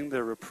silencing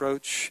their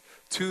approach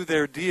to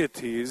their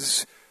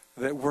deities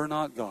that were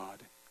not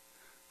God,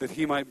 that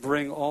he might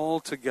bring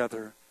all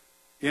together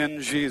in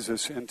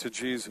Jesus and to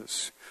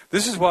Jesus.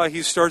 This is why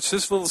he starts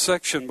this little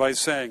section by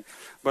saying,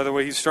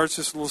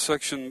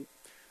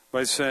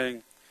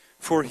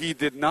 for he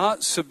did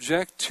not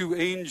subject to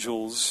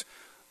angels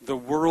the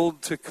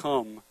world to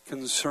come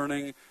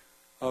concerning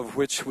of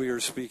which we are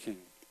speaking.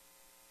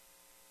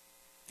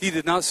 He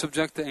did not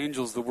subject to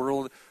angels the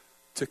world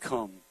to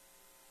come.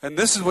 And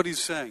this is what he's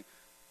saying.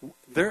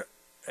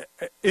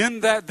 in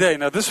that day,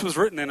 now this was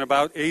written in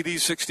about AD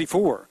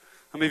 64.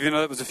 How many of you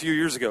know that was a few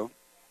years ago?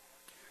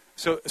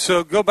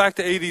 So go back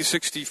to AD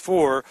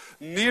 64.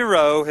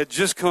 Nero had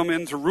just come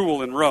in to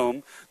rule in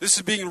Rome. This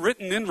is being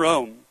written in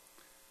Rome.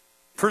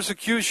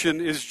 Persecution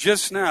is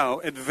just now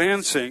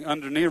advancing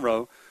under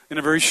Nero in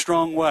a very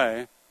strong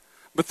way.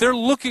 But they're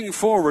looking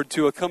forward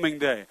to a coming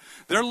day.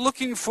 They're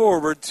looking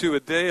forward to a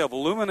day of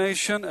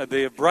illumination, a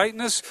day of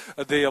brightness,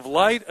 a day of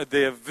light, a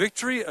day of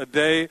victory, a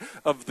day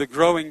of the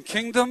growing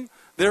kingdom.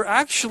 They're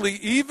actually,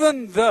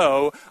 even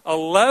though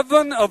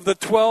 11 of the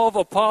 12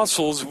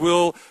 apostles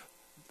will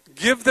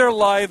give their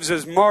lives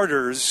as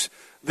martyrs,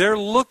 they're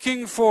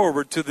looking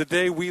forward to the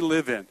day we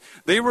live in.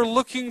 They were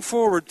looking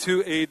forward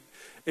to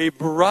a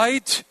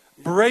bright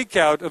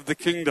breakout of the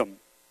kingdom.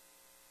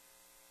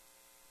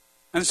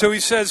 And so he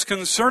says,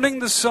 concerning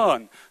the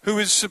Son, who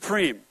is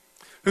supreme,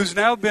 who's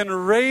now been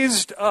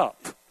raised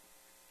up,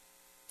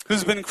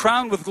 who's been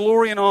crowned with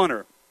glory and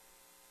honor,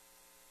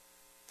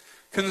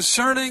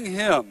 concerning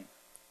him,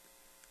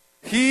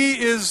 he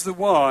is the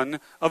one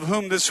of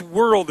whom this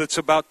world that's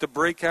about to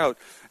break out.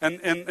 And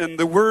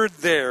the word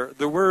there,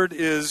 the word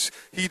is,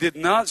 he did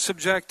not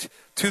subject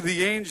to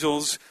the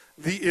angels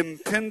the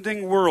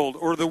impending world,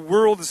 or the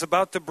world is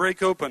about to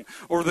break open,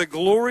 or the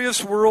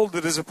glorious world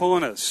that is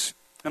upon us.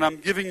 And I'm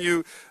giving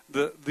you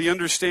the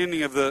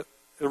understanding of the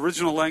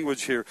original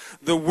language here.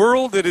 The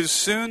world that is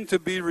soon to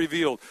be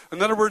revealed.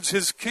 In other words,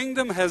 his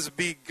kingdom has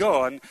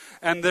begun,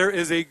 and there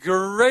is a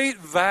great,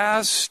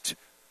 vast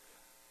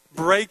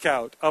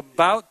breakout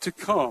about to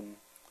come.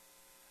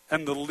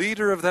 And the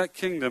leader of that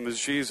kingdom is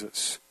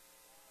Jesus.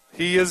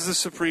 He is the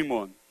supreme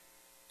one.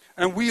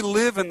 And we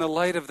live in the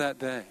light of that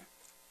day.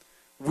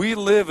 We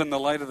live in the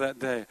light of that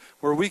day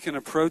where we can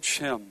approach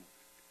him.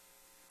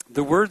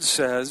 The word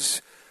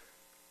says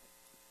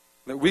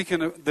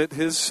that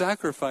his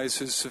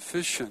sacrifice is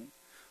sufficient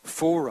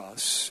for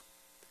us,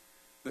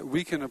 that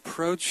we can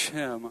approach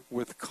him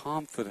with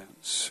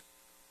confidence.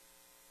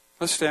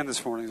 Let's stand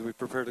this morning as we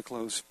prepare to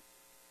close.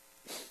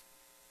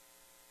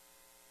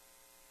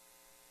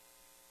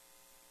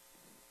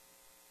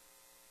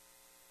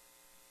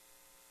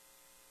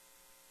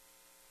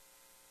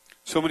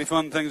 So many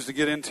fun things to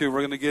get into.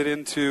 We're going to get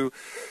into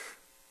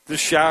the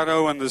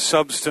shadow and the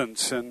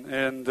substance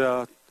and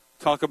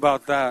talk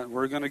about that.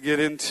 We're going to get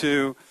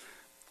into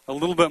a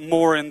little bit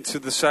more into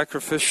the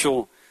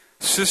sacrificial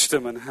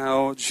system and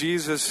how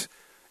Jesus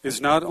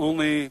is not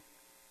only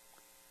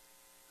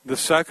the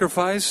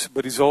sacrifice,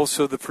 but he's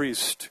also the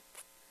priest.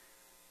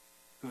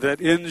 That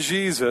in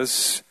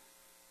Jesus,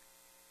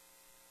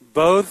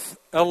 both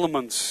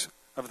elements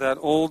of that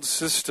old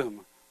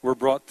system were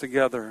brought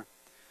together.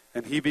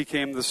 And he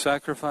became the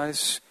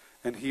sacrifice,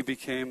 and he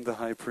became the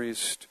high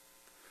priest.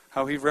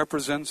 How he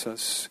represents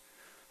us.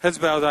 Heads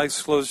bowed,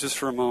 eyes closed just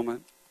for a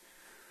moment.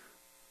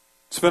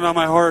 It's been on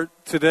my heart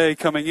today,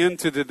 coming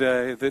into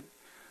today,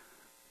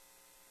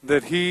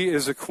 that he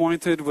is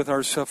acquainted with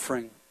our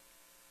suffering.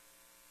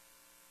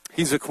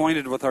 He's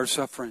acquainted with our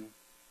suffering.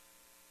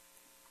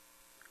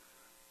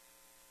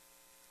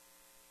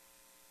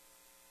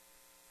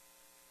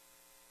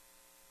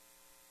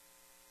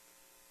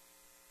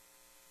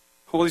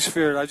 Holy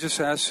Spirit, I just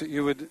ask that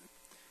you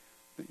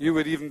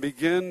would even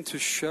begin to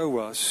show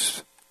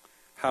us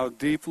how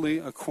deeply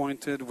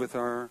acquainted with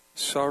our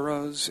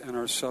sorrows and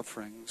our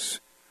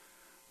sufferings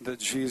that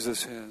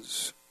Jesus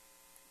is.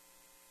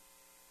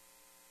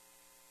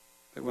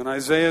 That when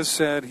Isaiah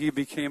said he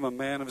became a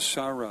man of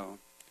sorrow,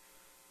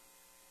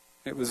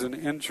 it was an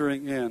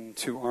entering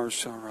into our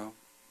sorrow.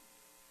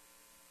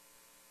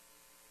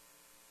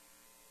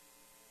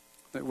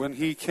 That when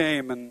he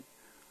came and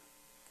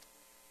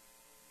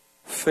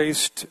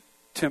faced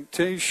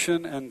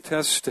temptation and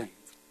testing,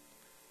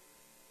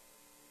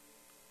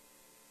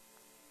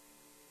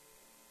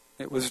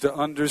 it was to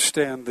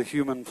understand the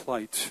human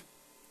plight.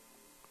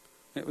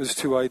 It was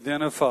to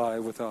identify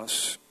with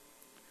us.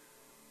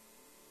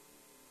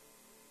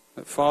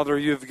 That, Father,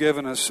 you've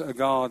given us a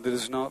God that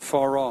is not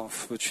far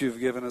off, but you've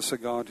given us a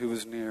God who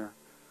is near.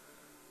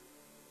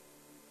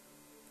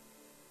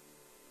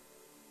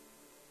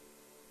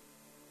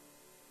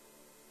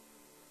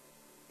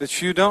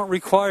 That you don't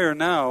require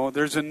now,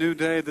 there's a new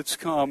day that's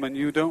come, and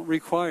you don't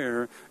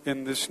require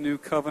in this new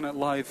covenant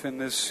life, in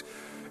this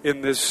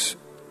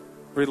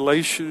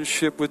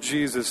relationship with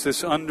Jesus,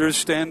 this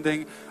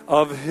understanding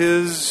of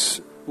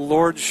his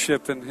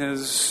lordship and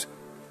his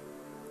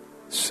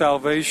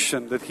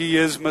salvation, that he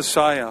is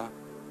Messiah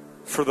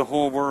for the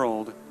whole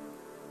world.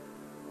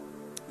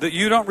 That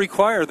you don't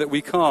require that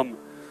we come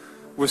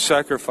with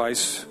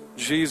sacrifice.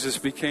 Jesus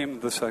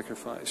became the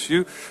sacrifice.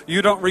 You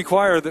don't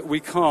require that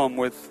we come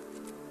with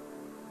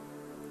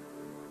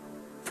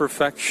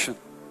perfection.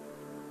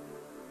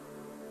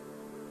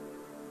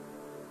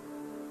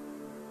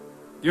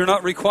 You're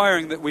not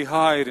requiring that we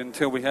hide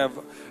until we have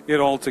it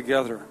all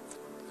together.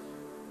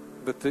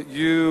 But that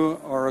you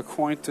are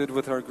acquainted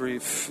with our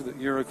grief, that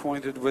you're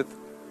acquainted with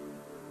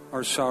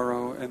our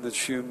sorrow, and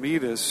that you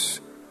meet us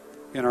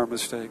in our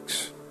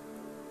mistakes,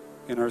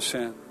 in our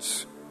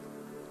sins,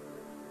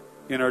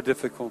 in our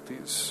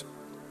difficulties.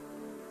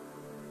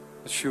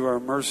 that you are a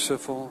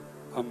merciful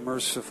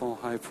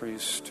high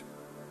priest.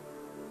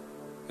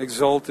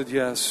 Exalted,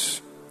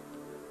 yes,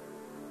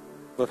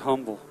 but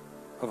humble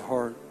of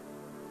heart,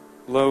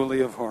 lowly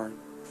of heart,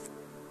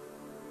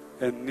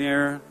 and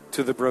near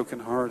to the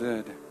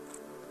brokenhearted.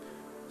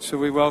 So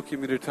we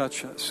welcome you to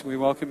touch us. We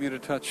welcome you to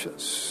touch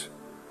us.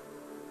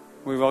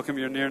 We welcome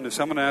your nearness.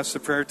 I'm going to ask the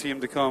prayer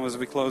team to come as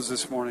we close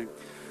this morning.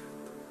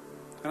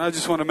 And I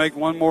just want to make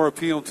one more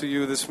appeal to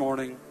you this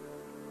morning.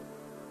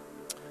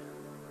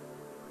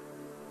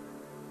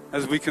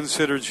 As we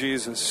consider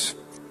Jesus,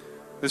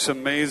 this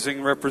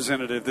amazing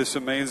representative, this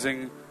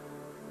amazing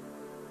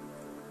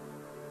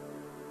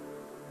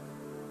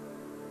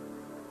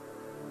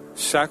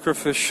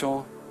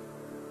sacrificial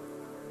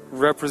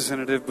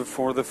representative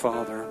before the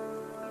Father,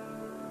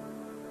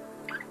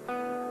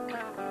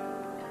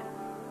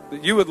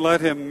 that you would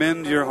let him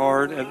mend your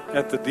heart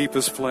at the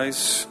deepest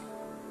place.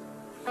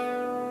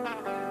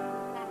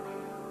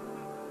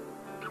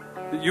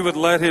 That you would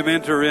let him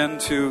enter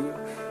into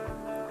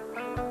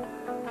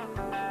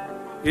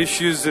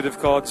issues that have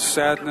caused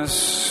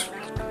sadness,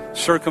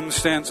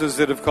 circumstances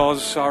that have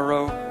caused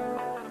sorrow,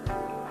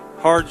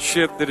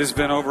 hardship that has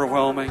been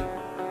overwhelming.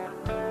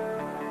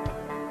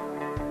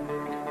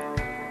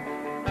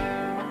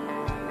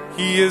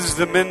 He is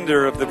the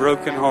mender of the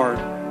broken heart.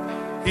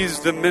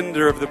 He's the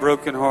mender of the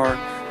broken heart.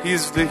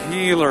 He's the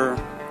healer.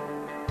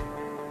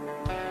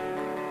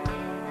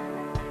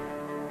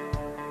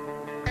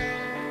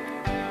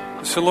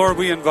 So Lord,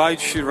 we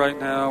invite you right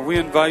now. We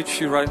invite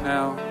you right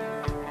now.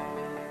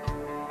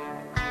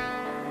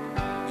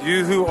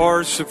 You who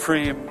are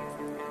supreme,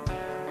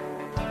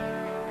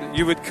 that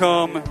you would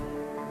come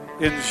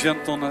in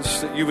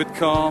gentleness, that you would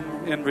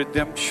come in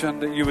redemption,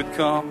 that you would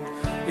come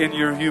in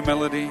your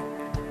humility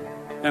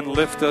and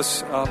lift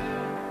us up.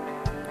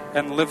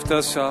 And lift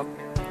us up.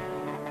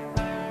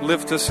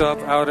 Lift us up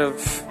out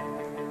of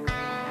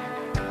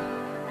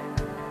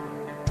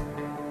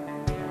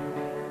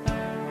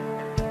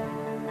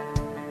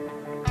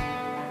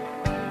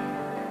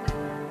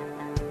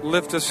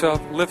lift us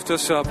up, lift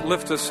us up,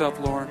 lift us up,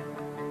 Lord.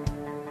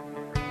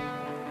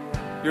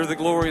 You're the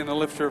glory and the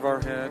lifter of our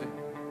head.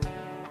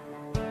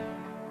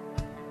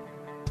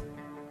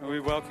 And we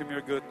welcome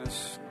your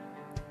goodness.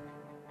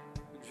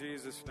 In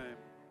Jesus'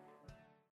 name.